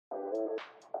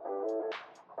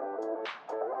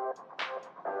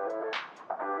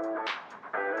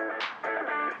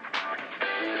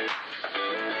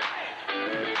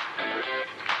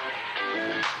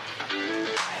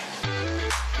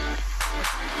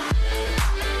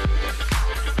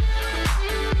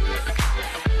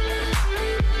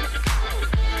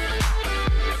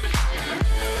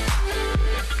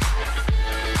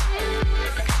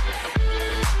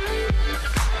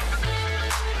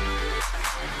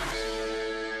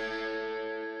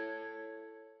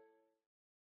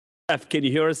Jeff, can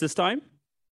you hear us this time?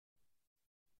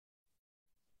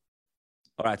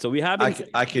 All right, so we have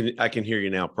I can hear you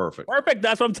now. Perfect. Perfect.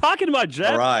 That's what I'm talking about,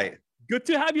 Jeff. All right. Good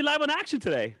to have you live on action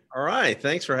today. All right.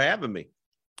 Thanks for having me.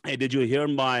 Hey, did you hear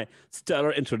my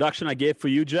stellar introduction I gave for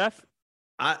you, Jeff?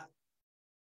 I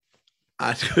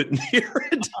couldn't hear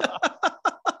it.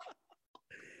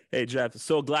 Hey, Jeff,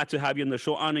 so glad to have you on the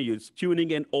show. Honor you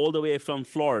tuning in all the way from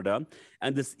Florida.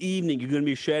 And this evening, you're going to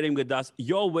be sharing with us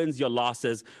your wins, your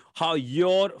losses, how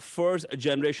your first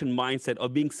generation mindset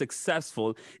of being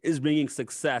successful is bringing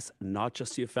success, not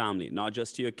just to your family, not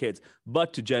just to your kids,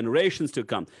 but to generations to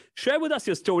come. Share with us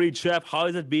your story, Jeff. How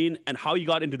has it been and how you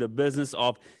got into the business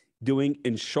of doing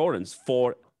insurance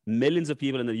for millions of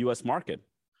people in the U.S. market?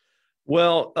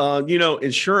 Well,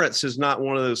 insurance is not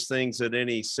one of those things that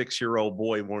any 6-year-old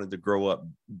boy wanted to grow up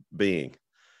being.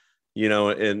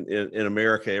 In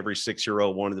America, every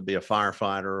 6-year-old wanted to be a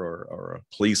firefighter or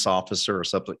a police officer or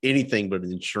something, anything but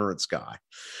an insurance guy.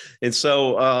 And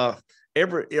so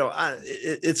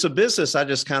it's a business I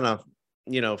just kind of,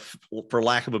 for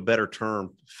lack of a better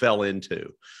term, fell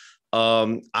into.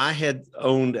 I had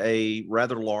owned a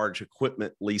rather large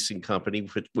equipment leasing company.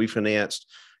 We financed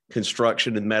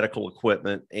construction and medical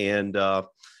equipment. And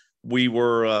they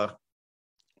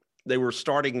were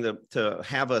starting to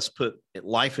have us put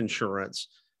life insurance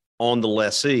on the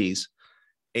lessees.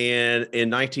 And in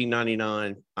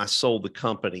 1999, I sold the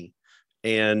company,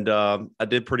 and I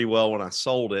did pretty well when I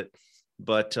sold it,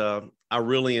 but I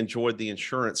really enjoyed the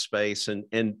insurance space.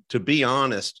 And to be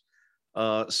honest,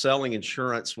 selling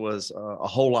insurance was a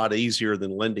whole lot easier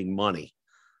than lending money.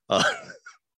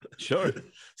 Sure.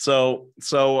 So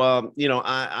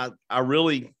I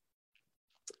really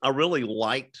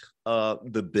liked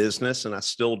the business, and I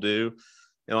still do.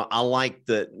 I like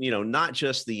that, not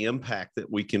just the impact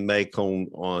that we can make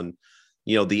on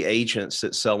the agents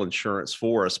that sell insurance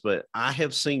for us, but I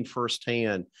have seen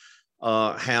firsthand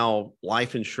how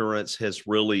life insurance has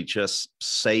really just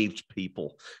saved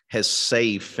people, has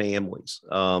saved families.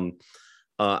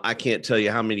 I can't tell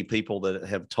you how many people that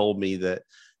have told me that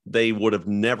they would have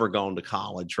never gone to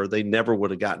college, or they never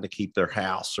would have gotten to keep their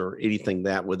house or anything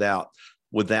that without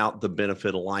the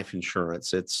benefit of life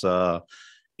insurance. It's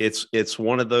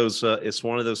one of those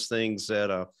things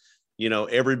that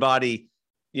everybody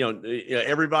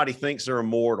everybody thinks they're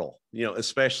immortal,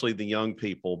 especially the young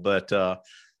people. But I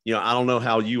don't know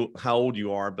how old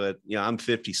you are, but I'm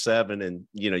 57, and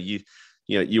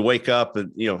you wake up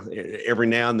and every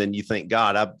now and then you think,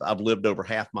 God, I've lived over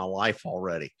half my life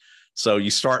already. So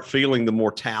you start feeling the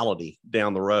mortality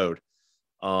down the road.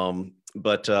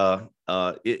 But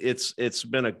it's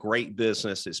been a great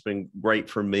business. It's been great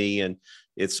for me, and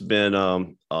it's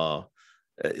been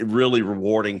really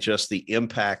rewarding, just the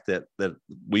impact that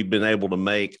we've been able to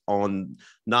make on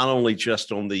not only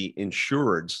just on the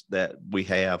insureds that we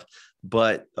have,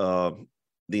 but the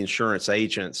insurance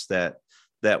agents that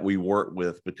we work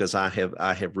with, because I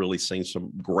have really seen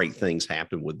some great things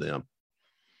happen with them.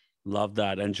 Love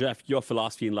that. And Jeff, your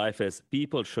philosophy in life is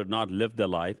people should not live their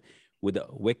life with a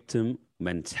victim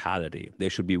mentality. They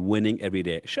should be winning every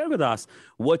day. Share with us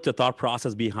what's the thought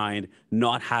process behind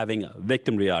not having a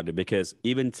victim reality, because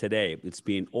even today, it's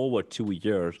been over 2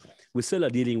 years, we still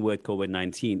are dealing with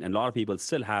COVID-19, and a lot of people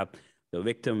still have the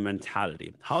victim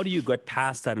mentality. How do you get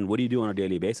past that, and what do you do on a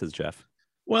daily basis, Jeff?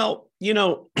 Well,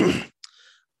 a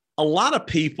lot of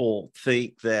people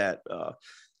think that,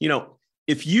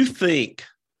 if you think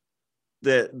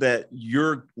that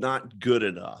you're not good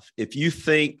enough, if you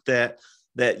think that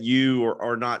you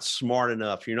are not smart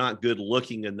enough, you're not good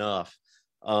looking enough,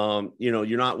 you're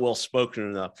not well spoken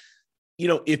enough,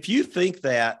 if you think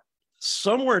that,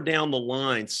 somewhere down the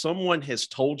line someone has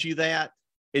told you that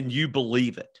and you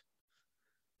believe it.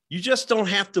 You just don't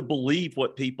have to believe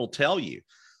what people tell you.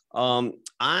 I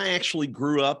actually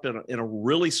grew up in a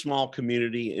really small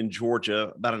community in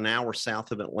Georgia, about an hour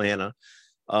south of Atlanta.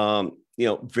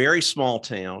 Very small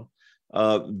town,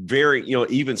 very,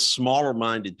 even smaller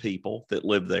minded people that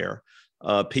live there,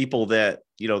 people that,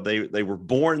 they were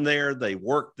born there, they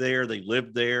worked there, they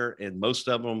lived there, and most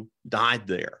of them died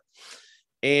there.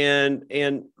 And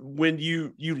when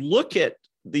you look at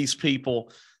these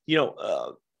people,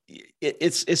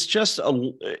 it's just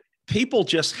people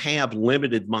just have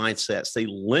limited mindsets. They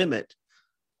limit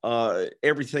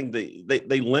everything.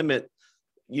 They limit,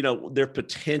 their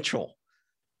potential.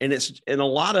 And a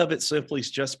lot of it simply is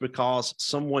just because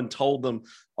someone told them,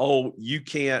 oh, you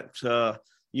can't,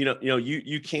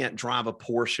 you can't drive a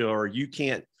Porsche, or you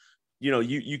can't,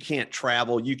 you can't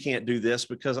travel, you can't do this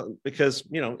because,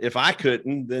 if I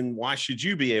couldn't, then why should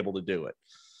you be able to do it?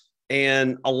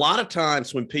 And a lot of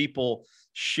times when people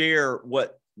share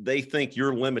what they think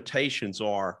your limitations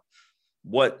are.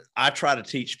 What I try to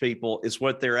teach people is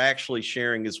what they're actually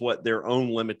sharing is what their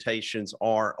own limitations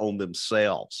are on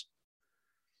themselves.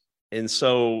 And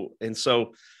so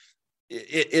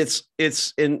it's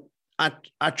and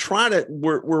I try to,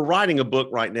 we're writing a book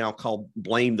right now called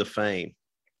Blame the Fame.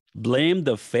 Blame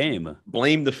the Fame.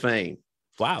 Blame the Fame.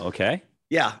 Wow. Okay.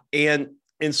 Yeah. And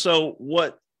so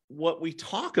what we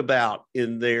talk about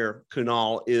in there,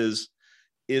 Kunal, is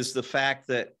the fact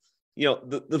that,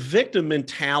 the victim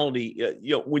mentality,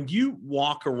 when you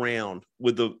walk around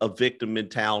with a victim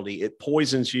mentality, it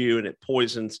poisons you and it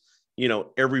poisons,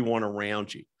 everyone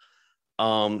around you.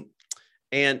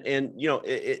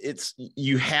 It's,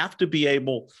 you have to be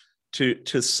able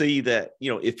to see that,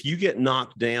 if you get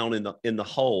knocked down in the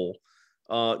hole,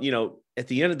 at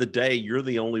the end of the day, you're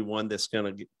the only one that's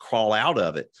going to crawl out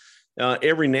of it.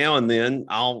 Every now and then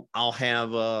I'll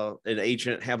have an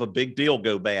agent have a big deal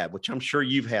go bad, which I'm sure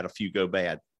you've had a few go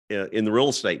bad in the real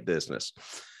estate business.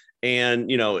 And,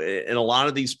 and a lot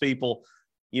of these people,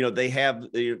 they have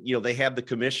the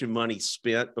commission money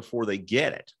spent before they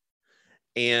get it.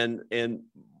 And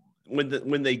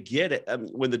when they get it,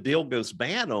 when the deal goes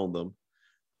bad on them,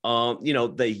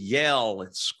 they yell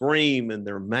and scream and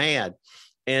they're mad.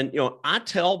 And, I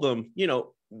tell them,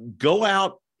 go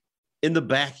out in the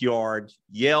backyard,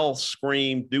 yell,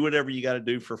 scream, do whatever you got to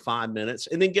do for 5 minutes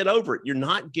and then get over it. You're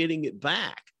not getting it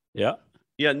back. Yeah.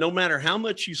 Yeah. No matter how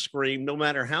much you scream, no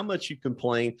matter how much you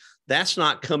complain, that's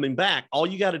not coming back. All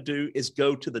you got to do is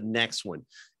go to the next one.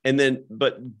 And then,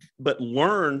 but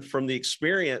learn from the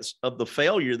experience of the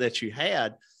failure that you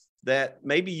had, that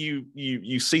maybe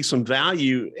you see some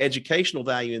value, educational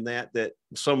value in that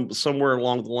somewhere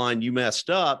along the line you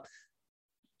messed up.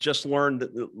 Just learn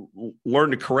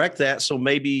to correct that. So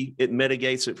maybe it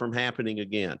mitigates it from happening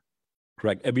again.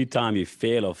 Correct. Every time you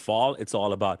fail or fall, it's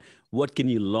all about what can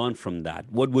you learn from that?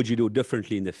 What would you do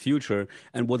differently in the future?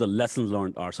 And what the lessons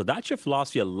learned are. So that's your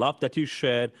philosophy. I love that you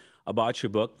shared about your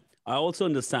book. I also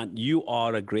understand you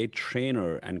are a great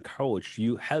trainer and coach.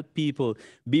 You help people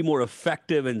be more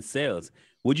effective in sales.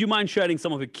 Would you mind sharing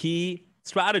some of the key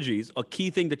strategies or key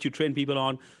things that you train people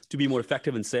on to be more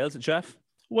effective in sales, Jeff?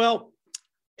 Well,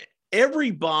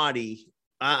 everybody,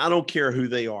 I don't care who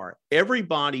they are,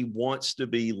 everybody wants to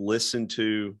be listened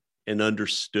to and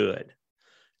understood.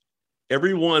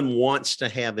 Everyone wants to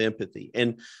have empathy.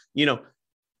 And,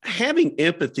 having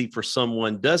empathy for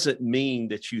someone doesn't mean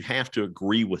that you have to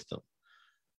agree with them,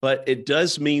 but it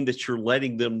does mean that you're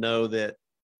letting them know that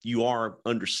you are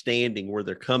understanding where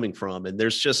they're coming from. And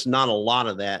there's just not a lot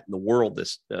of that in the world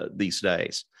these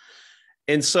days.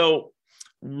 And so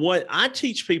what I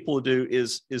teach people to do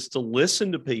is to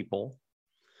listen to people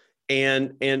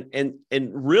and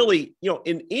really,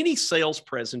 in any sales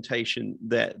presentation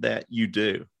that you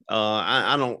do,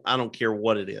 I don't care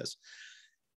what it is.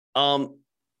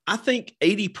 I think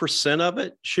 80% of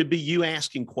it should be you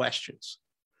asking questions,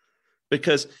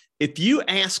 because if you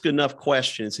ask enough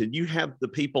questions and you have the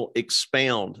people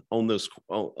expound on those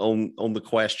on the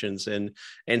questions and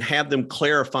have them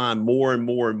clarify more and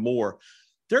more and more,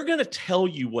 they're going to tell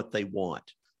you what they want.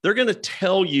 They're going to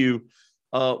tell you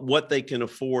what they can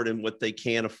afford and what they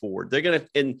can't afford. They're going to,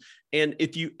 and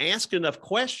if you ask enough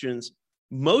questions,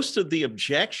 most of the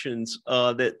objections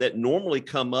that normally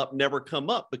come up never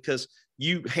come up, because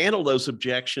you handle those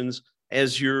objections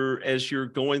as you're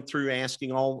going through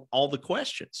asking all the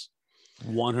questions.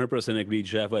 100% agree,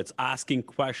 Jeff. It's asking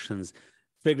questions,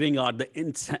 figuring out the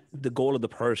intent, the goal of the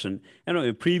person.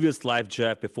 In previous life,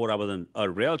 Jeff, before I was a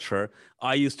realtor,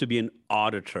 I used to be an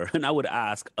auditor, and I would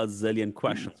ask a zillion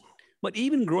questions. But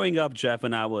even growing up, Jeff,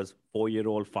 when I was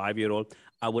 4-year-old, 5-year-old,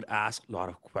 I would ask a lot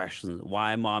of questions.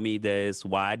 Why mommy this?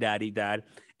 Why daddy that?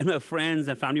 And my friends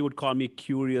and family would call me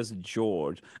Curious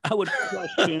George. I would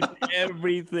question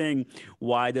everything.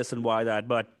 Why this and why that?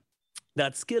 But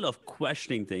that skill of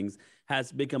questioning things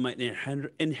has become an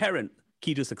inherent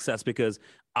key to success, because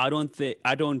I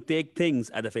don't take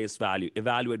things at the face value.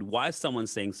 Evaluate why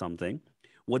someone's saying something,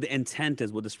 what the intent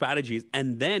is, what the strategy is,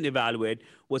 and then evaluate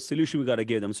what solution we got to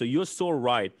give them. So you're so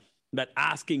right that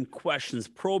asking questions,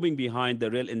 probing behind the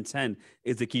real intent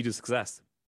is the key to success.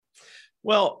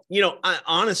 Well,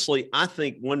 I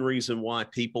think one reason why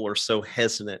people are so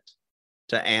hesitant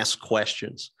to ask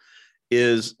questions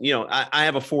is, I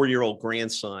have a 4-year-old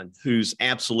grandson who's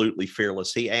absolutely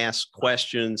fearless. He asks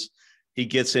questions. He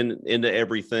gets into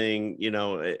everything,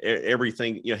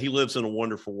 everything, he lives in a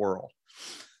wonderful world.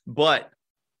 But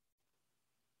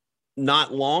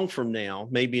not long from now,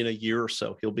 maybe in a year or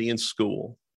so, he'll be in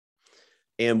school.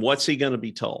 And what's he going to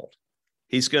be told?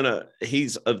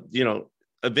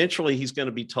 Eventually he's going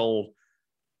to be told,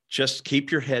 just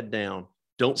keep your head down.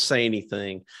 Don't say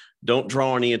anything. Don't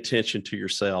draw any attention to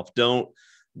yourself. Don't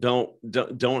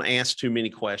ask too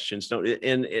many questions.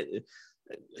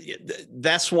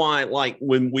 That's why, like,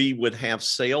 when we would have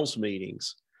sales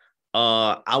meetings,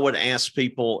 I would ask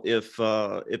people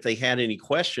if they had any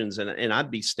questions, and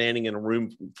I'd be standing in a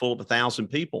room full of 1,000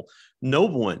 people. No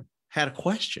one had a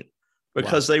question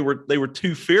because they were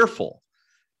too fearful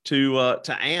to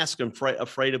ask, and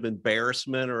afraid of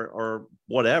embarrassment or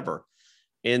whatever.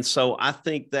 And so I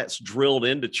think that's drilled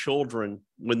into children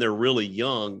when they're really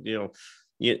young.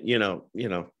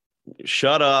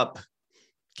 Shut up,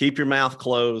 keep your mouth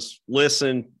closed,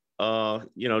 listen. Don't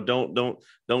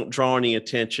draw any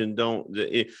attention.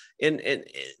 And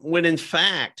when in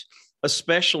fact,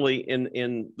 especially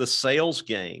in the sales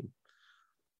game,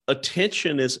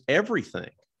 attention is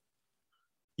everything.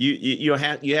 You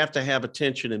have to have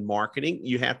attention in marketing.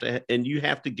 You have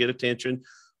to get attention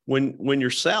when you're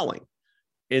selling.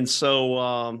 And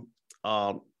so,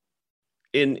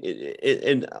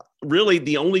 and really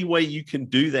the only way you can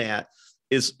do that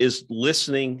is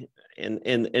listening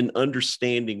and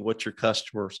understanding what your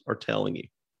customers are telling you.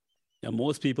 Now,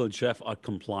 most people, Jeff, are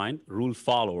compliant, rule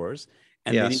followers,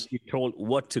 and they need Yes. to be told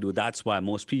what to do. That's why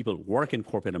most people work in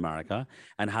corporate America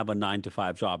and have a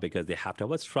 9-to-5 job, because they have to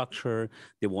have a structure.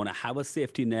 They want to have a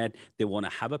safety net. They want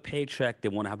to have a paycheck. They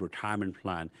want to have a retirement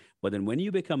plan. But then when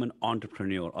you become an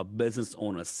entrepreneur, a business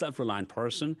owner, a self-reliant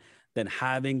person, then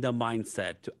having the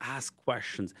mindset to ask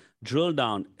questions, drill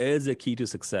down, is a key to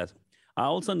success. I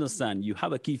also understand you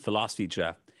have a key philosophy,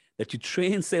 Jeff, that you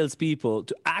train salespeople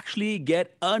to actually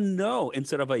get a no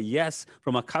instead of a yes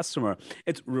from a customer.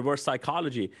 It's reverse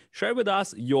psychology. Share with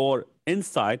us your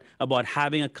insight about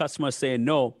having a customer say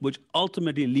no, which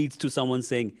ultimately leads to someone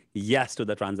saying yes to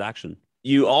the transaction.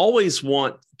 You always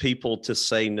want people to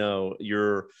say no.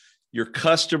 Your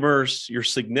customers, your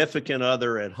significant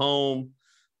other at home,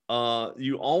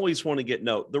 you always want to get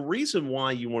no. The reason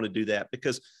why you want to do that,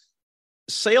 because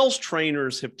sales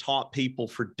trainers have taught people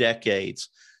for decades,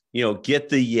 get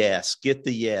the yes,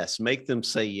 make them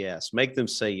say yes, make them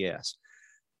say yes.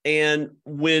 And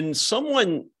when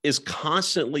someone is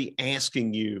constantly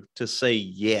asking you to say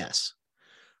yes,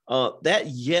 that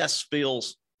yes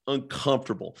feels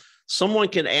uncomfortable. Someone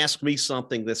can ask me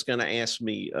something that's going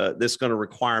to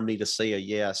require me to say a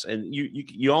yes, and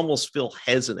you almost feel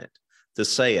hesitant to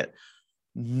say it.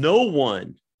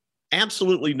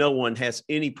 Absolutely no one has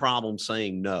any problem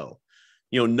saying no.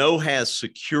 No has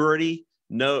security.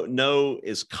 No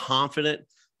is confident.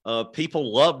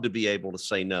 People love to be able to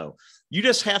say no. You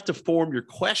just have to form your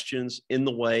questions in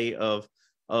the way of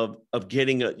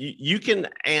getting you can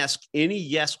ask any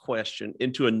yes question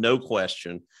into a no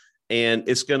question, and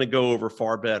it's going to go over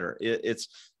far better.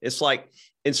 It's like,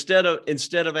 instead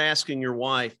of asking your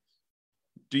wife,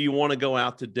 do you want to go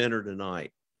out to dinner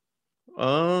tonight?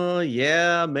 Oh,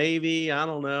 yeah, maybe, I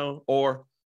don't know. Or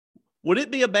would it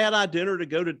be a bad idea to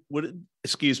go to, would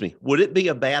it be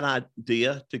a bad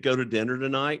idea to go to dinner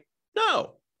tonight?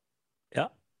 No. Yeah.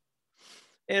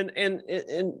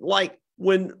 And like,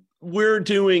 when we're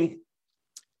doing,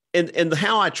 and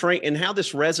how I train, and how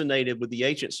this resonated with the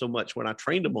agent so much when I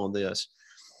trained them on this,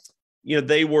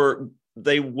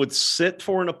 they would sit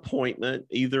for an appointment,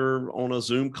 either on a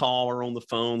Zoom call or on the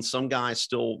phone. Some guys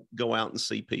still go out and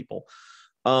see people.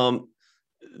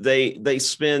 They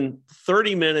spend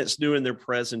 30 minutes doing their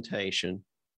presentation.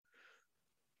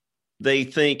 They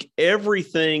think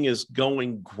everything is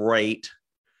going great.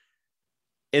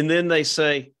 And then they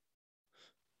say,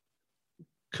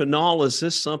 Kunal, is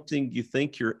this something you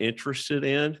think you're interested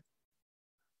in?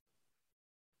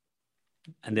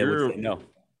 And they would say no.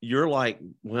 You're like,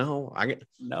 well,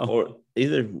 No. or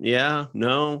either, yeah,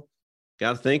 no,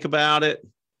 got to think about it.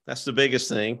 That's the biggest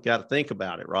thing. Got to think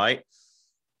about it, right?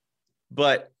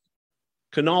 But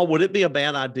Kunal, would it be a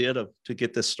bad idea to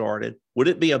get this started? Would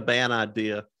it be a bad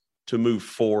idea to move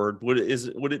forward? Would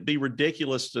it be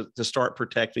ridiculous to start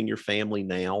protecting your family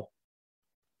now?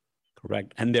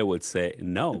 Correct. And they would say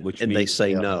no, which and means they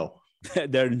say no.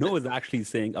 their no is actually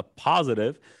saying a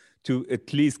positive to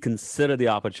at least consider the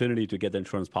opportunity to get the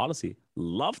insurance policy.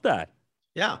 Love that.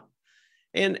 Yeah.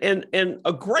 And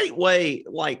a great way,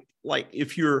 like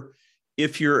if you're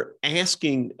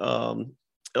asking,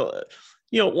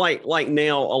 like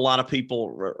now, a lot of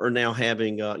people are now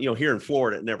having, here in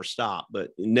Florida, it never stopped,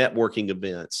 but networking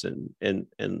events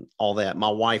and all that. My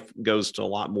wife goes to a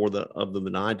lot more of them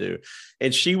than I do.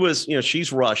 And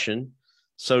she's Russian.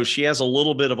 So she has a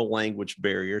little bit of a language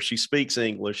barrier. She speaks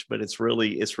English, but it's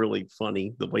really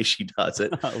funny the way she does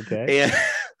it. Okay.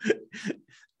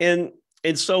 And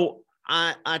so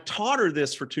I taught her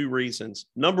this for two reasons.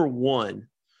 Number one,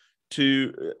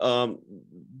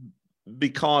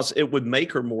 because it would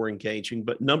make her more engaging.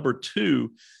 But number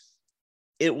two,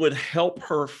 it would help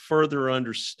her further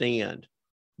understand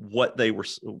what they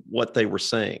were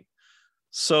saying.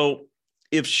 So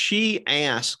if she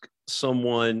asked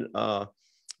someone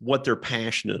what they're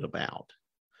passionate about,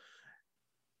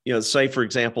 say, for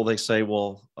example, they say,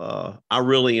 well, I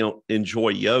really enjoy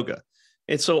yoga.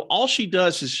 And so all she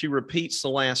does is she repeats the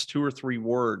last 2 or 3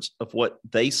 words of what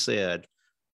they said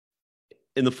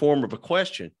in the form of a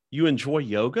question. You enjoy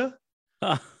yoga?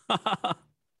 And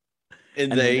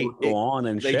they go on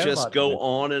and they share just about go it.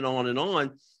 on and on and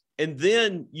on. And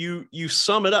then you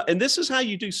sum it up. And this is how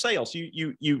you do sales.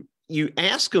 You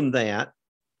ask them that.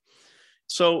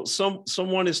 So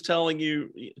someone is telling you,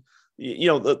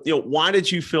 why did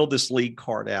you fill this lead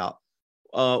card out?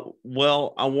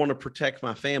 Well, I want to protect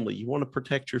my family. You want to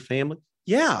protect your family?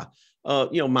 Yeah.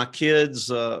 My kids,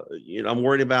 I'm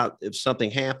worried about if something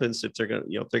happens, if they're going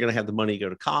to have the money to go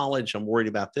to college. I'm worried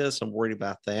about this. I'm worried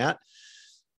about that.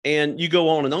 And you go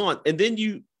on. And then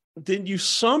you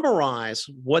summarize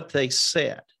what they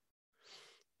said.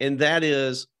 And that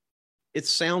is, it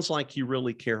sounds like you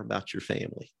really care about your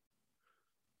family.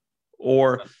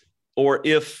 Or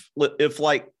if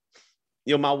like,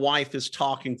 my wife is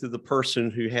talking to the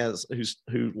person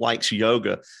who likes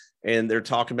yoga, and they're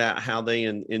talking about how they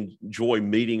enjoy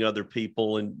meeting other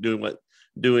people and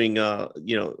doing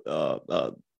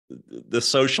the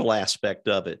social aspect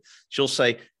of it. She'll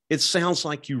say, it sounds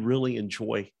like you really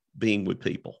enjoy being with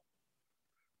people.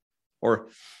 Or,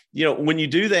 when you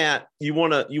do that, you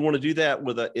want to do that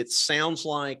with it sounds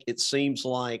like, it seems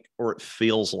like, or it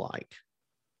feels like.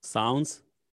 Sounds,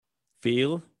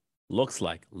 feel, looks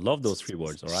like. Love those 3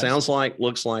 words. All right. Sounds like,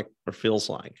 looks like, or feels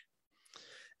like.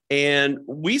 And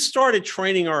we started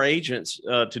training our agents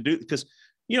to do,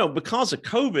 because of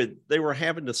COVID, they were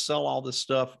having to sell all this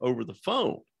stuff over the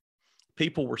phone.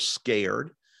 People were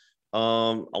scared. A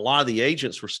lot of the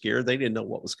agents were scared. They didn't know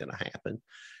what was going to happen.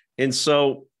 And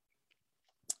so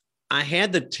I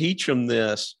had to teach them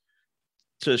this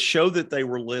to show that they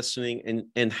were listening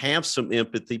and have some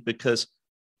empathy, because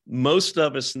most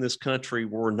of us in this country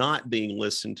were not being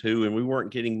listened to, and we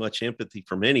weren't getting much empathy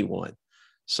from anyone.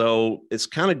 So it's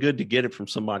kind of good to get it from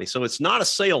somebody. So it's not a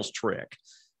sales trick.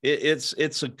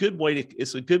 It's a good way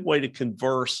to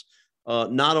converse,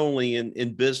 not only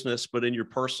in business, but in your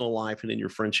personal life and in your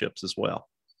friendships as well.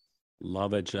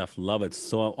 Love it, Jeff. Love it.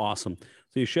 So awesome.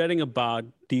 So you're sharing about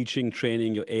teaching,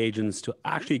 training your agents to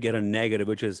actually get a negative,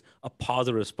 which is a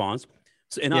positive response.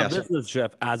 So in our business,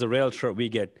 Jeff, as a realtor, we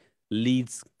get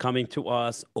leads coming to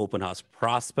us, open house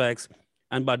prospects.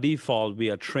 And by default, we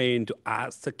are trained to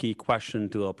ask the key question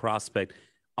to a prospect: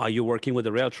 are you working with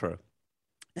a realtor?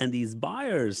 And these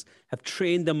buyers have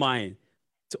trained their mind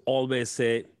to always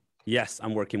say, yes,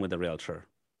 I'm working with a realtor,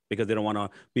 because they don't want to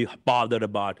be bothered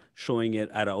about showing it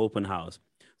at an open house.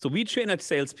 So we train at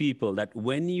salespeople that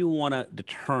when you want to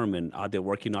determine are they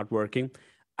working, not working,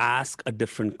 ask a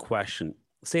different question.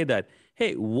 Say that,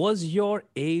 hey, was your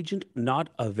agent not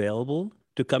available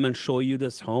to come and show you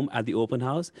this home at the open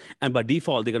house? And by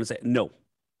default, they're going to say no.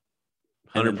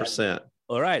 100%.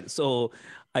 All right. So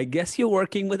I guess you're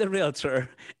working with a realtor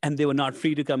and they were not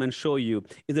free to come and show you.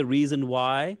 Is the reason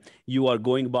why you are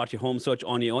going about your home search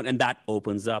on your own, and that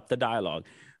opens up the dialogue.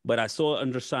 But I so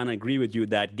understand and agree with you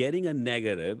that getting a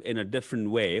negative in a different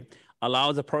way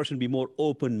allows a person to be more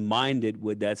open-minded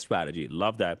with that strategy.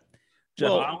 Love that.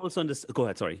 Jeff, Well, I also understand. Go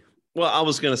ahead. Sorry. Well, I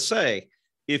was going to say,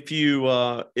 if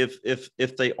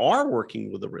they are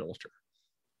working with a realtor,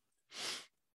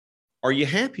 are you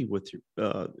happy with your?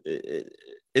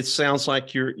 It sounds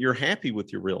like you're happy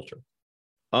with your realtor.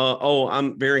 Oh,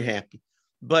 I'm very happy.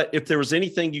 But if there was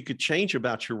anything you could change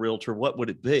about your realtor, what would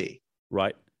it be?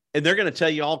 Right. And they're going to tell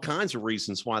you all kinds of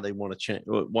reasons why they want to change,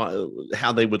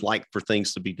 how they would like for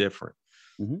things to be different.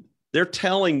 Mm-hmm. They're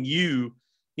telling you,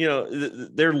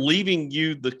 they're leaving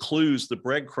you the clues, the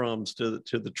breadcrumbs to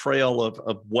the trail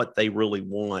of what they really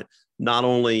want, not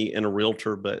only in a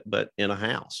realtor, but in a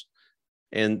house.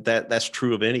 And that's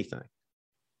true of anything.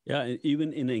 Yeah. And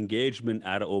even in engagement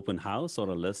at an open house or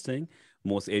a listing,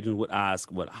 most agents would ask,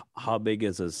 how big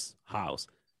is this house?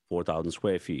 4,000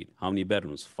 square feet. How many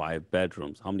bedrooms? 5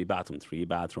 bedrooms. How many bathrooms? 3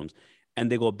 bathrooms. And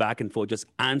they go back and forth, just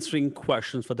answering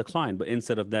questions for the client. But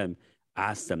instead of them,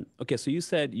 ask them, okay, so you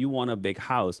said you want a big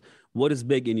house. What is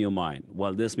big in your mind?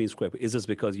 Well, this means square feet. Is this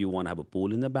because you want to have a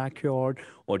pool in the backyard?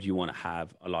 Or do you want to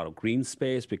have a lot of green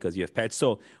space because you have pets?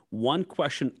 So one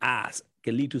question asked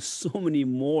can lead to so many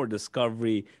more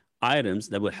discovery items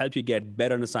that will help you get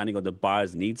better understanding of the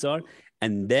buyer's needs are,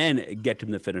 and then get to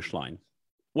the finish line.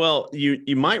 Well,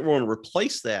 you might want to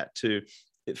replace that to,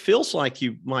 it feels like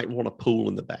you might want a pool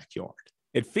in the backyard.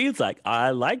 It feels like,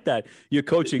 I like that. You're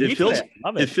coaching me feels, today. I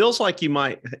love it. It feels like you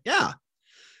might, yeah.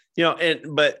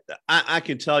 But I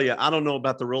can tell you, I don't know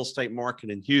about the real estate market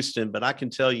in Houston, but I can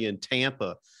tell you in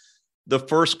Tampa, the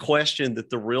first question that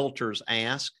the realtors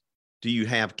ask, do you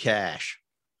have cash?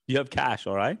 You have cash,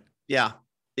 all right? Yeah.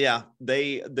 Yeah.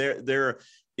 They're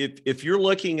if you're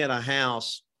looking at a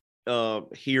house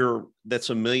here that's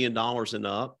 $1 million and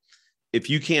up, if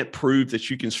you can't prove that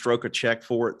you can stroke a check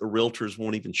for it, the realtors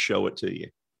won't even show it to you.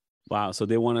 Wow. So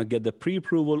they want to get the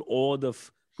pre-approval or the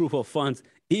proof of funds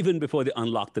even before they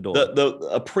unlock the door.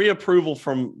 A pre-approval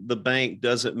from the bank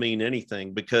doesn't mean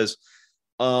anything, because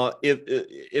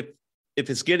if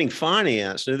it's getting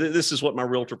financed, and this is what my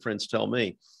realtor friends tell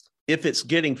me, if it's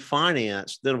getting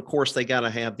financed, then of course they got to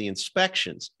have the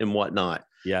inspections and whatnot.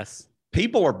 Yes.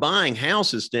 People are buying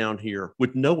houses down here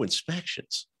with no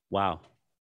inspections. Wow.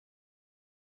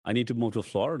 I need to move to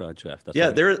Florida, Jeff.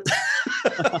 That's they're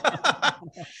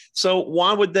so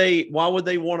why would they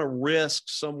want to risk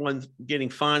someone getting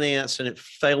financed and it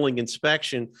failing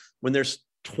inspection when there's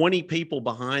 20 people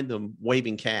behind them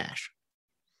waving cash?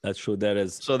 That's true. That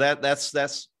is. So that's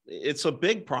it's a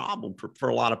big problem for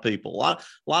a lot of people. A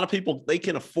lot of people, they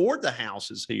can afford the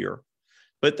houses here,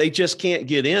 but they just can't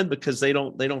get in because they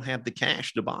don't have the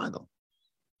cash to buy them.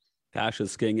 Cash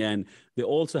is king. And it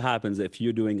also happens if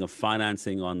you're doing a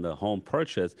financing on the home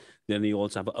purchase, then you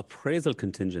also have an appraisal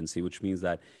contingency, which means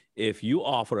that if you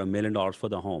offer $1 million for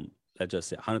the home, let's just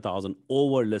say 100,000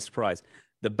 over list price,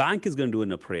 the bank is going to do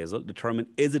an appraisal, determine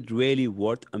is it really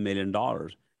worth $1 million?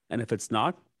 And if it's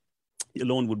not, your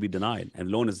loan would be denied. And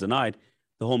loan is denied,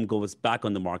 the home goes back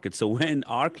on the market. So when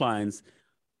our clients,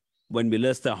 when we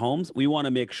list their homes, we want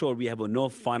to make sure we have no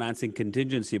financing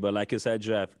contingency. But like you said,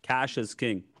 Jeff, cash is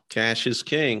king. Cash is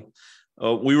king.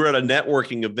 We were at a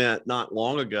networking event not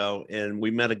long ago, and we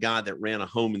met a guy that ran a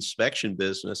home inspection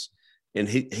business. And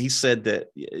he said that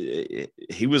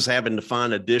he was having to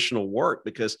find additional work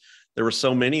because there were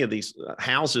so many of these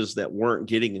houses that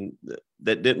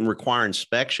that didn't require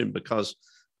inspection because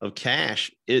of cash.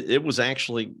 It was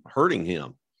actually hurting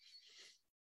him.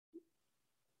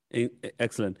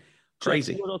 Excellent.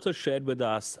 Crazy. You also shared with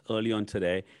us early on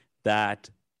today that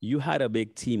you had a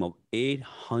big team of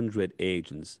 800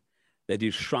 agents that you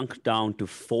shrunk down to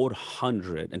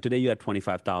 400. And today you had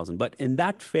 25,000. But in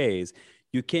that phase,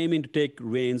 you came in to take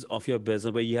reins of your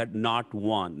business where you had not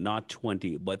one, not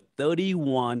 20, but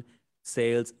 31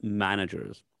 sales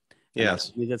managers.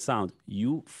 Yes. And that sounds,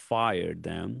 you fired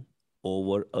them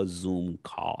over a Zoom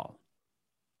call.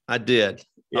 I did.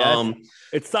 Yes.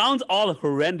 It sounds all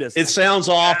horrendous. It sounds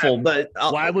awful, but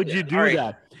why would you do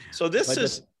that? So this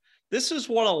is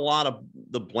what a lot of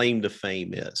the blame to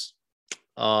fame is.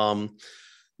 When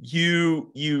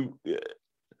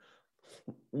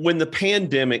the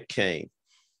pandemic came,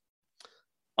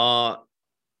 my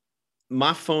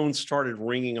phone started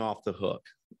ringing off the hook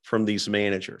from these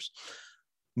managers.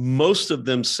 Most of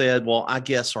them said, well, I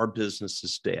guess our business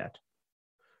is dead.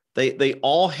 They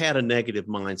all had a negative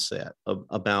mindset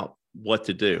about what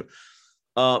to do.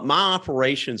 My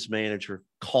operations manager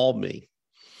called me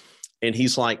and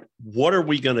he's like, what are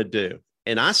we going to do?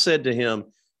 And I said to him,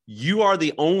 you are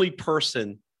the only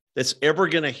person that's ever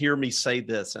going to hear me say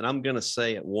this. And I'm going to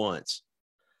say it once.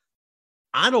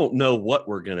 I don't know what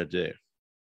we're going to do.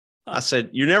 I said,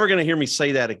 you're never going to hear me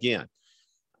say that again.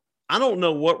 I don't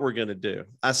know what we're going to do.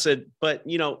 I said, but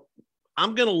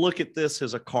I'm going to look at this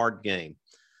as a card game.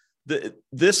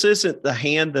 This isn't the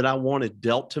hand that I wanted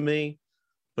dealt to me,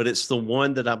 but it's the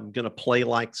one that I'm going to play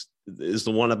like is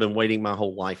the one I've been waiting my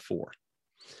whole life for.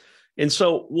 And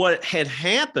so what had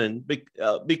happened,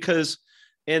 because,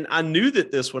 and I knew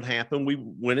that this would happen, we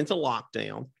went into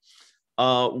lockdown.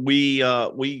 We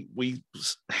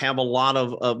have a lot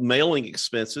of mailing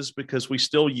expenses because we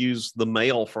still use the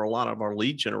mail for a lot of our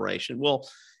lead generation. Well,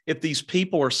 if these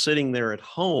people are sitting there at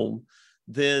home,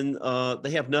 then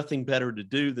they have nothing better to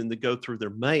do than to go through their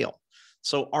mail.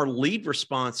 So our lead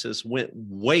responses went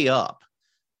way up,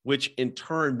 which in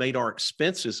turn made our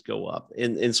expenses go up.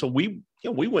 And so we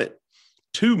went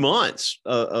 2 months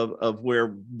of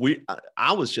where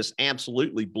I was just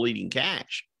absolutely bleeding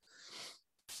cash.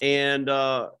 And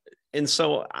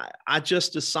so I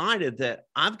just decided that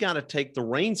I've got to take the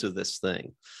reins of this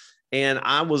thing. And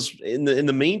I was in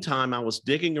the meantime, I was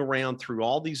digging around through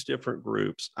all these different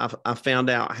groups. I found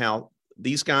out how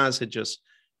these guys had just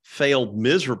failed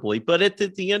miserably. But at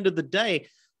the end of the day,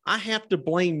 I have to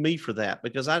blame me for that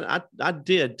because I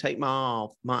did take my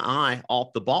eye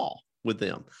off the ball with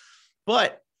them.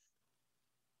 But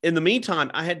in the meantime,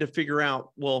 I had to figure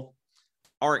out, well,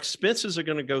 our expenses are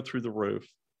going to go through the roof.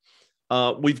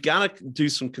 we've got to do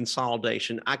some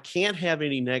consolidation. I can't have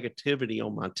any negativity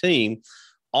on my team.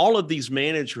 All of these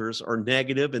managers are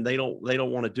negative and they don't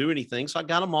want to do anything. So I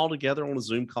got them all together on a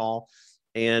Zoom call,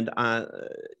 and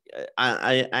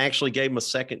I actually gave them a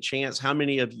second chance. How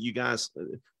many of you guys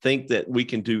think that we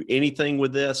can do anything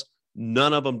with this?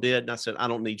 None of them did. And I said, I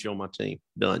don't need you on my team.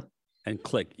 Done. And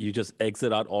click. You just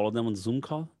exit out all of them on Zoom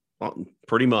call?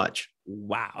 Pretty much.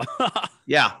 Wow.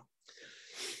 Yeah.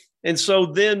 And so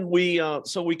then we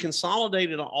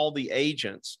consolidated all the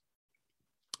agents,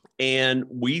 and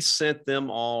we sent them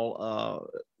all,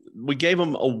 we gave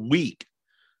them a week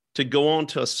to go on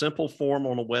to a simple form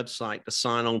on a website to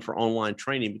sign on for online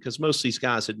training, because most of these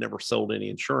guys had never sold any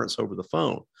insurance over the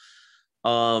phone.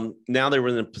 Now they were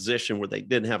in a position where they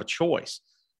didn't have a choice.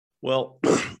 Well,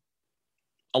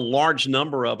 a large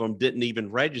number of them didn't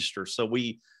even register. So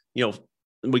we gave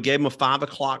them a 5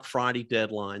 o'clock Friday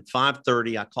deadline.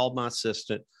 5:30, I called my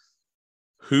assistant.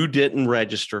 Who didn't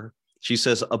register? She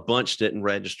says a bunch didn't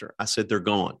register. I said, they're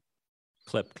gone.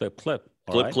 Clip, clip, clip.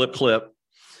 Clip.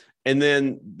 And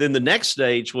then the next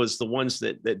stage was the ones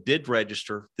that did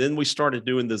register. Then we started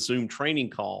doing the Zoom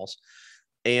training calls.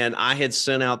 And I had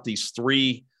sent out these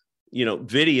 3,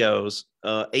 videos,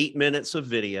 8 minutes of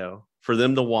video for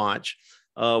them to watch.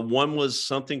 One was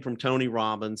something from Tony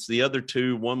Robbins. The other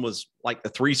 2, one was like the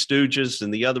Three Stooges,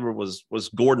 and the other was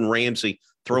Gordon Ramsay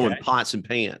throwing pots and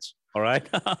pans. All right.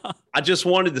 I just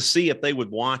wanted to see if they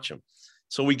would watch them.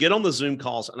 So we get on the Zoom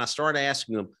calls, and I started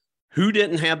asking them, who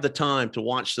didn't have the time to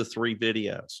watch the 3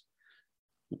 videos?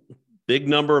 Big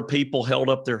number of people held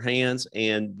up their hands,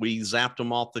 and we zapped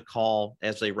them off the call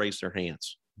as they raised their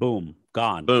hands. Boom,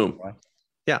 gone. Boom. Right.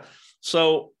 Yeah.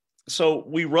 So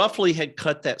we roughly had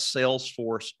cut that sales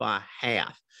force by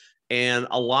half. And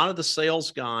a lot of the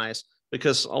sales guys,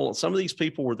 because some of these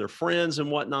people were their friends and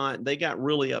whatnot, they got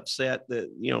really upset that,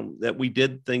 that we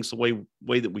did things the way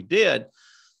that we did.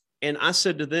 And I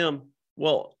said to them,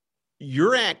 well,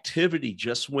 your activity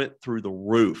just went through the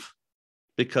roof,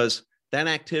 because that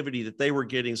activity that they were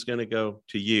getting is going to go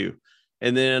to you.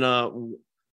 And then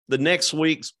the next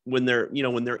weeks, when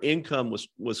their income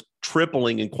was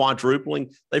tripling and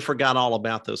quadrupling, they forgot all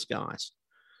about those guys.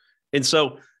 And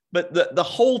so, but the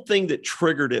whole thing that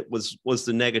triggered it was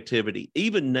the negativity.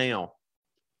 Even now,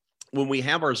 when we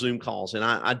have our Zoom calls, and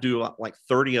I do like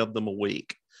 30 of them a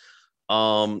week,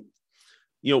 I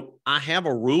have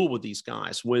a rule with these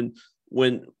guys. When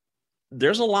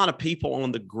there's a lot of people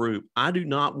on the group, I do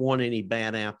not want any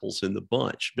bad apples in the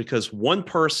bunch, because one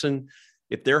person,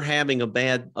 if they're having a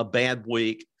bad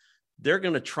week, they're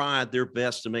going to try their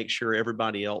best to make sure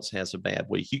everybody else has a bad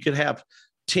week. You could have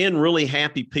 10 really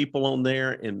happy people on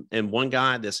there, and one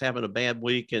guy that's having a bad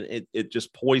week, and it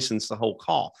just poisons the whole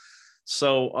call.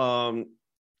 So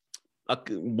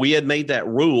we had made that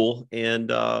rule, and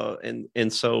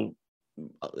so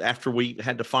after we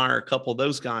had to fire a couple of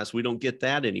those guys, we don't get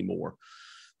that anymore.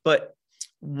 But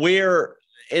when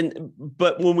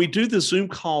we do the Zoom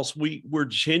calls, we're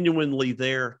genuinely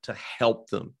there to help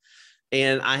them.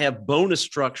 And I have bonus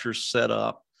structures set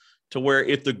up to where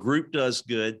if the group does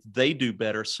good, they do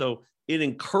better. So it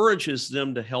encourages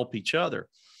them to help each other.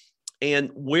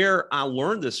 And where I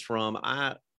learned this from,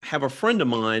 I have a friend of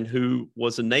mine who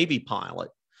was a Navy pilot,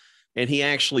 and he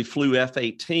actually flew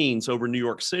F-18s over New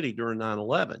York City during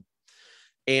 9/11.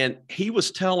 And he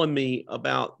was telling me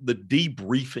about the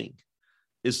debriefing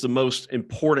is the most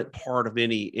important part of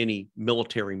any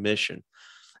military mission.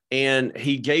 And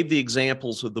he gave the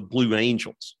examples of the Blue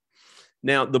Angels.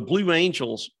 Now, the Blue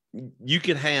Angels, you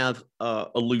could have a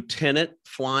lieutenant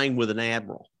flying with an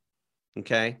admiral,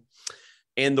 okay?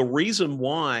 And the reason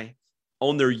why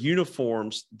on their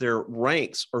uniforms, their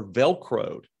ranks are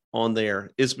Velcroed on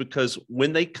there is because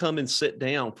when they come and sit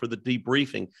down for the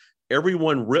debriefing,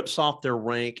 everyone rips off their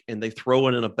rank and they throw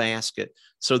it in a basket.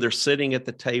 So they're sitting at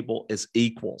the table as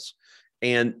equals,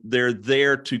 and they're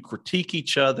there to critique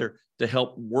each other, to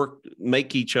help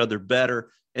make each other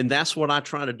better. And that's what I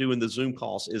try to do in the Zoom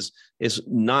calls is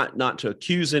not to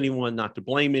accuse anyone, not to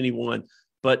blame anyone,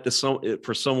 but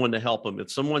for someone to help them.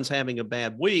 If someone's having a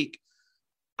bad week,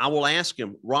 I will ask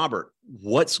him, Robert,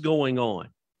 what's going on?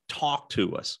 Talk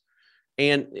to us.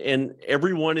 And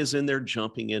everyone is in there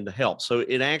jumping in to help. So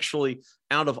it actually,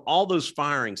 out of all those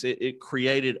firings, it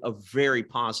created a very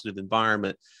positive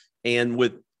environment. And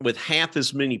with half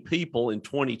as many people in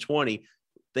 2020,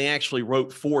 they actually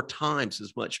wrote 4 times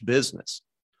as much business.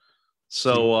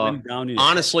 So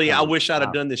honestly, I wish I'd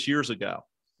have done this years ago.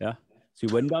 Yeah. So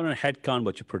you went down on headcount,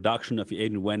 but your production of your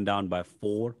agent went down by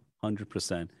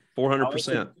 400%.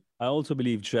 400%. I also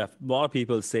believe, Jeff, a lot of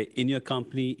people say in your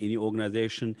company, in your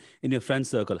organization, in your friend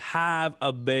circle, have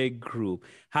a big group,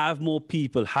 have more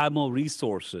people, have more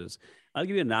resources. I'll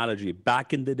give you an analogy.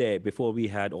 Back in the day, before we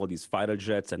had all these fighter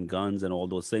jets and guns and all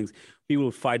those things, people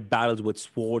would fight battles with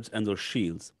swords and those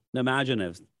shields. Now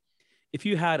imagine if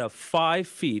you had a 5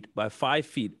 feet by 5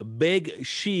 feet, a big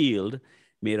shield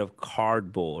made of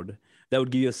cardboard that would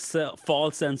give you a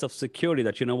false sense of security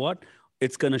that, you know what?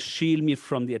 It's going to shield me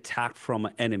from the attack from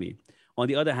an enemy. On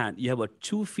the other hand, you have a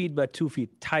 2 feet by 2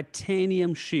 feet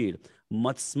titanium shield,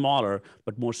 much smaller,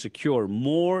 but more secure,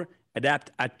 more adept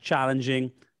at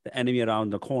challenging the enemy around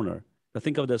the corner. Now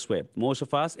think of it this way. Most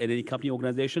of us at any company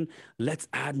organization, let's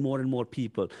add more and more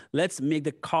people. Let's make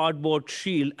the cardboard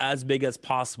shield as big as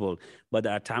possible. But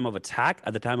at time of attack,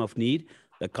 at the time of need,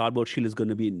 the cardboard shield is going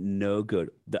to be no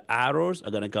good. The arrows are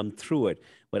going to come through it.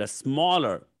 But a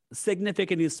smaller,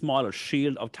 significantly smaller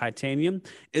shield of titanium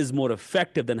is more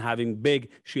effective than having big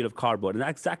shield of cardboard. And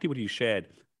that's exactly what you shared.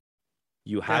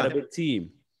 You had a big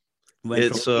team,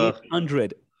 went from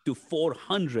 800 to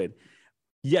 400,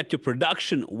 yet your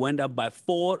production went up by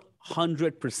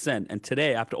 400%. And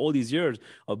today, after all these years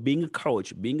of being a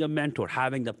coach, being a mentor,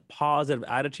 having the positive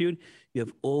attitude, you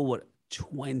have over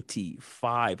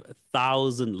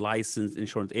 25,000 licensed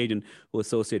insurance agents who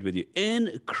associate with you.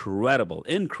 Incredible,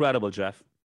 incredible, Jeff.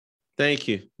 Thank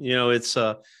you. You know, it's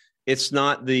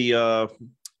not the,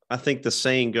 I think the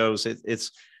saying goes,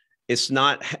 it's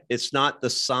not the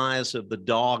size of the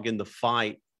dog in the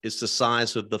fight. It's the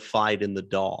size of the fight in the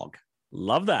dog.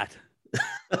 Love that.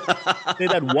 Say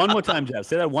that one more time, Jeff.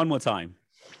 Say that one more time.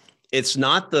 It's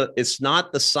not the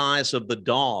size of the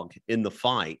dog in the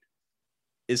fight.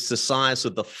 It's the size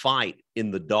of the fight in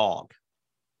the dog.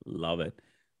 Love it.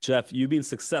 Jeff, you've been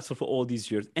successful for all these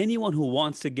years. Anyone who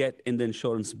wants to get in the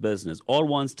insurance business or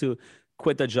wants to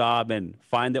quit a job and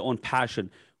find their own passion,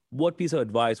 what piece of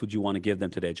advice would you want to give them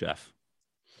today, Jeff?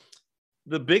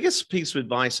 The biggest piece of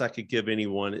advice I could give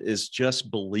anyone is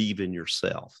just believe in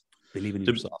yourself. Believe in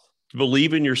yourself.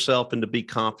 Believe in yourself and to be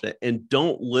confident, and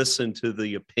don't listen to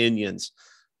the opinions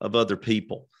of other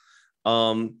people.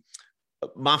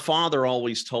 My father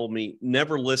always told me,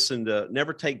 never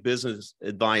take business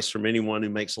advice from anyone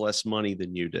who makes less money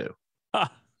than you do.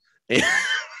 There's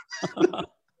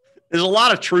a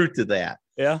lot of truth to that.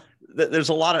 Yeah. There's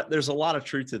a lot of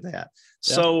truth to that. Yeah.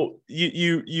 So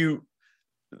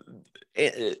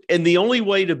and the only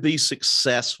way to be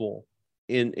successful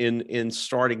in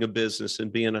starting a business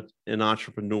and being an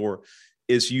entrepreneur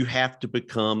is you have to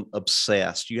become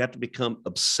obsessed. You have to become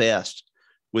obsessed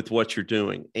with what you're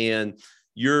doing. And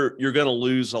you're going to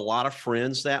lose a lot of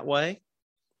friends that way.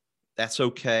 That's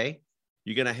okay.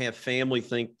 You're going to have family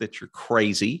think that you're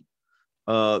crazy.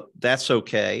 That's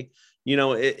okay. You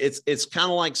know, it's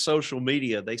kind of like social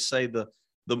media. They say the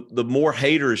more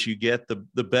haters you get,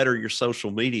 the better your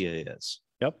social media is.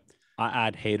 Yep. I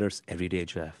add haters every day,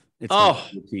 Jeff. It's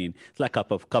like routine. It's like a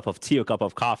cup of tea or cup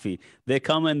of coffee. They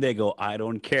come and they go. I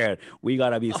don't care. We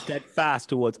got to be steadfast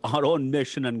towards our own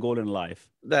mission and goal in life.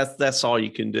 That's all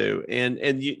you can do.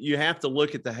 And you have to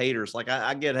look at the haters. Like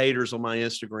I get haters on my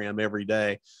Instagram every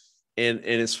day. And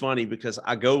it's funny because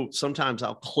sometimes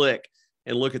I'll click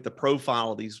and look at the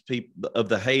profile of these people, of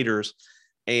the haters.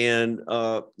 And,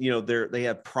 they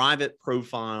have private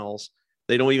profiles.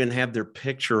 They don't even have their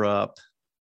picture up,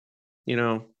 They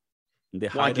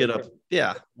hide it up.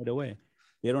 Yeah. Right away.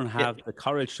 They don't have the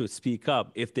courage to speak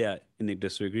up if they're in a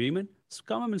disagreement. So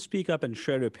come up and speak up and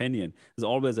share your opinion. There's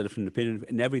always a different opinion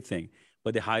in everything,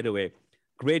 but they hide away.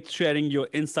 Great sharing your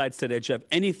insights today, Jeff.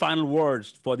 Any final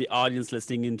words for the audience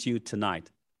listening into you tonight?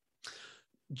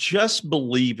 Just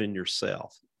believe in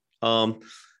yourself. Don't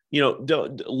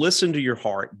listen to your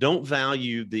heart. Don't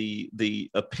value the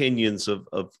opinions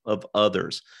of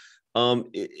others.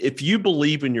 If you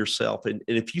believe in yourself and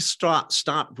if you stop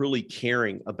really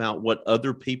caring about what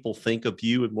other people think of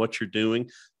you and what you're doing,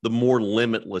 the more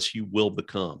limitless you will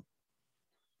become.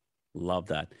 Love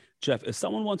that. Jeff, if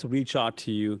someone wants to reach out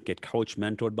to you, get coach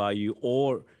mentored by you,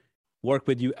 or work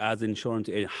with you as an insurance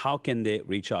agent, how can they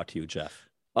reach out to you, Jeff?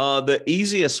 The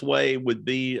easiest way would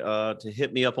be to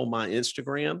hit me up on my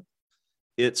Instagram.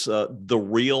 It's The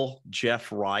Real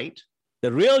Jeff Wright.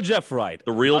 The Real Jeff Wright.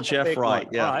 The Real Jeff Wright.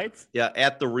 Yeah. Right. Yeah.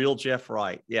 At The Real Jeff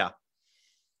Wright. Yeah.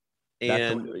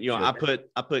 And,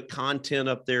 I put content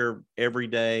up there every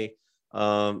day.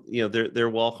 They're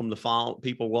welcome to follow.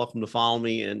 People are welcome to follow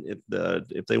me. And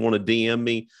if they want to DM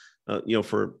me,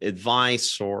 for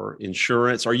advice or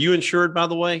insurance. Are you insured, by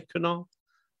the way, Kunal?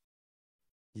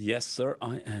 Yes, sir,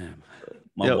 I am.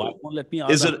 My wife won't let me out.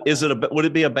 Would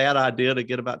it be a bad idea to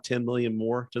get about 10 million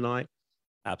more tonight?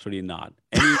 Absolutely not.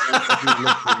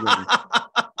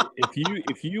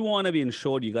 if you want to be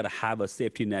insured, you got to have a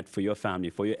safety net for your family,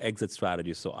 for your exit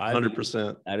strategy. So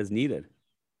 100%. That is needed.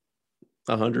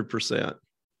 100%.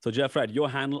 So Jeff Wright, your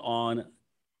handle on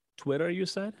Twitter, you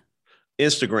said?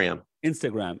 Instagram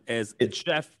is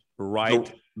Jeff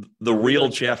Wright. The real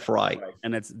Jeff Wright.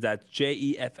 And that's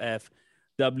JEFFWRIGHT,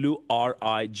 the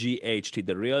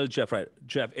real Jeff Wright.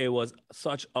 Jeff, it was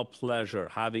such a pleasure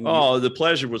having you. Oh, the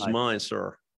pleasure was mine,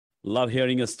 sir. Love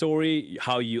hearing your story,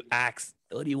 how you asked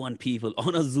 31 people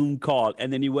on a Zoom call,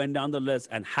 and then you went down the list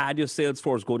and had your sales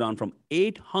force go down from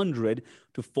 800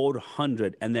 to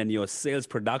 400, and then your sales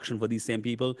production for these same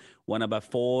people went up by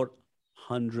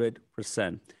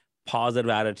 400%. Positive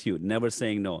attitude, never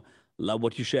saying no. Love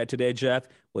what you shared today, Jeff.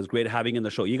 It was great having you on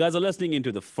the show. You guys are listening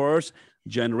into the First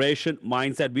Generation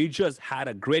Mindset. We just had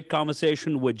a great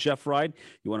conversation with Jeff Wright.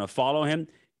 You want to follow him?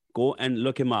 Go and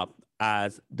look him up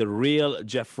as the real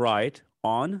Jeff Wright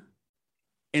on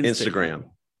Instagram.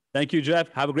 Thank you,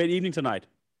 Jeff. Have a great evening tonight.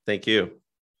 Thank you.